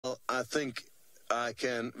I think I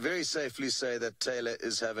can very safely say that Tayla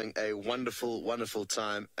is having a wonderful, wonderful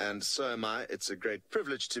time, and so am I. It's a great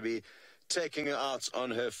privilege to be taking her out on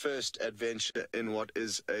her first adventure in what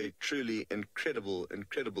is a truly incredible,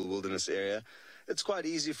 incredible wilderness area. It's quite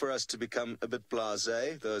easy for us to become a bit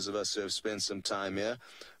blasé, those of us who have spent some time here,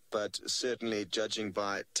 but certainly judging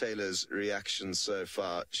by Tayla's reaction so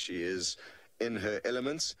far, she is in her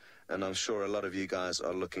elements, and I'm sure a lot of you guys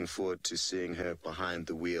are looking forward to seeing her behind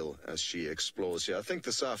the wheel as she explores here. I think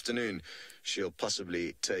this afternoon she'll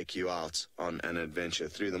possibly take you out on an adventure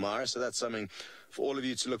through the Mara, so that's something for all of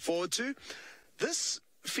you to look forward to. This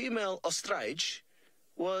female ostrich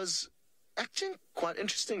was acting quite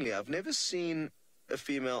interestingly. I've never seen a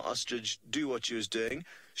female ostrich do what she was doing.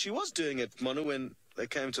 She was doing it, Manu, when they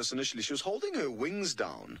came to us initially. She was holding her wings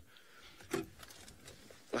down,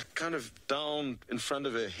 like kind of down in front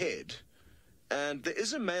of her head, and there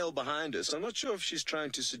is a male behind her, so I'm not sure if she's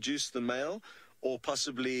trying to seduce the male or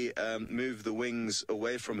possibly move the wings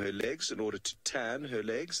away from her legs in order to tan her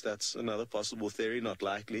legs. That's another possible theory, not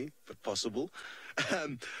likely, but possible.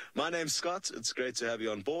 My name's Scott. It's great to have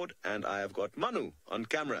you on board, and I have got Manu on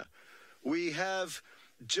camera. We have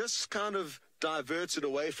just kind of diverted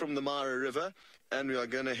away from the Mara River, and we are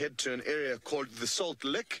going to head to an area called the Salt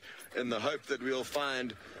Lick in the hope that we'll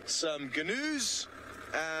find some gnu's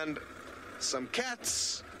and some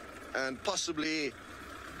cats and possibly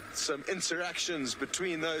some interactions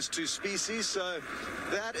between those two species. So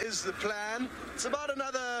that is the plan. It's about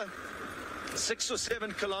another 6 or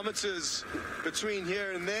 7 kilometers between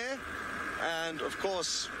here and there, and of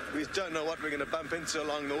course we don't know what we're going to bump into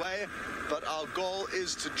along the way, but our goal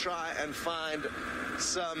is to try and find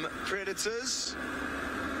some predators.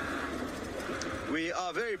 We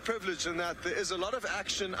are very privileged in that there is a lot of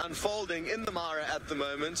action unfolding in the Mara at the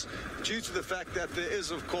moment due to the fact that there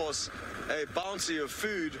is, of course, a bounty of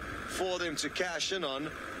food for them to cash in on,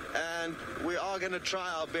 and we are going to try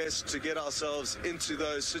our best to get ourselves into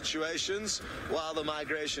those situations while the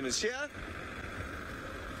migration is here.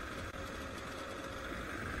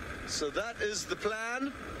 So that is the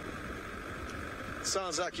plan.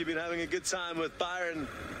 Sounds like you've been having a good time with Byron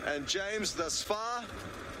and James thus far.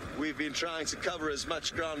 We've been trying to cover as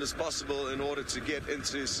much ground as possible in order to get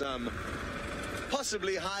into some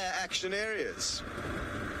possibly higher action areas.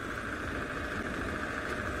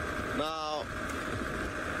 Now,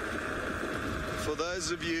 for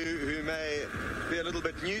those of you who may be a little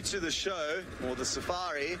bit new to the show or the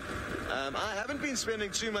safari, I haven't been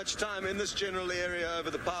spending too much time in this general area over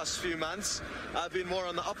the past few months. I've been more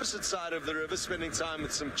on the opposite side of the river, spending time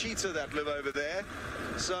with some cheetah that live over there.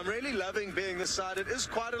 So I'm really loving being this side. It is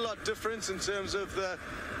quite a lot different in terms of the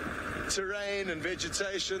terrain and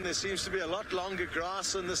vegetation. There seems to be a lot longer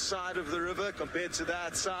grass on this side of the river compared to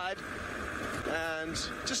that side, and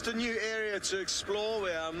just a new area to explore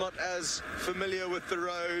where I'm not as familiar with the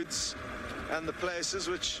roads and the places,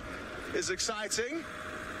 which is exciting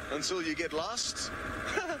until you get lost.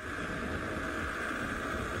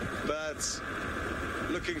 But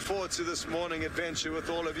looking forward to this morning adventure with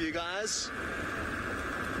all of you guys.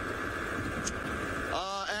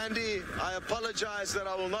 Andy, I apologize that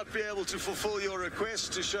I will not be able to fulfill your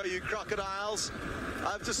request to show you crocodiles.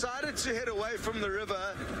 I've decided to head away from the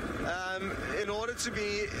river in order to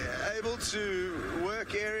be able to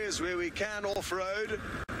work areas where we can off-road.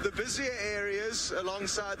 The busier areas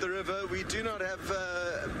alongside the river, we do not have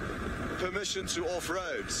permission to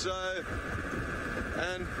off-road. So,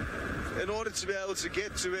 and in order to be able to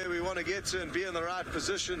get to where we want to get to and be in the right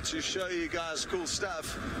position to show you guys cool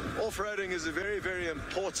stuff, off-roading is a very, very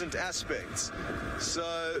important aspect.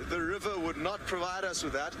 So the river would not provide us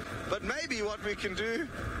with that. But maybe what we can do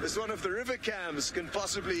is one of the river cams can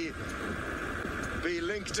possibly be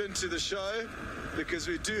linked into the show, because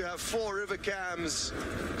we do have 4 river cams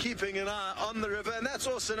keeping an eye on the river, and that's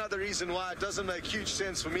also another reason why it doesn't make huge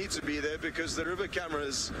sense for me to be there, because the river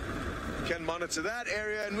cameras can monitor that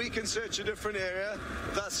area and we can search a different area,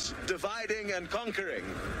 thus dividing and conquering.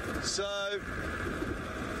 So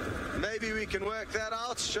maybe we can work that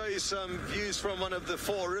out, show you some views from one of the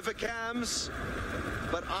 4 river cams,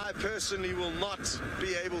 but I personally will not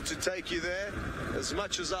be able to take you there as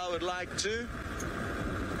much as I would like to.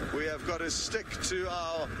 We have got to stick to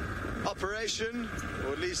our operation,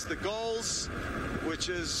 or at least the goals, which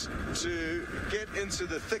is to get into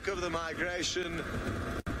the thick of the migration,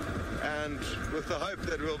 and with the hope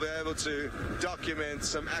that we'll be able to document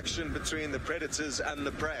some action between the predators and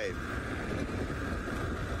the prey.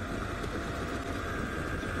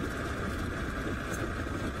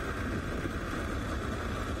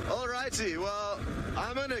 Alrighty, well,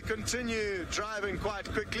 I'm going to continue driving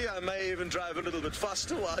quite quickly. I may even drive a little bit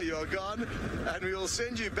faster while you're gone, and we will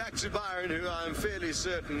send you back to Byron, who I'm fairly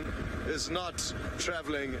certain is not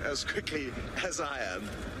traveling as quickly as I am.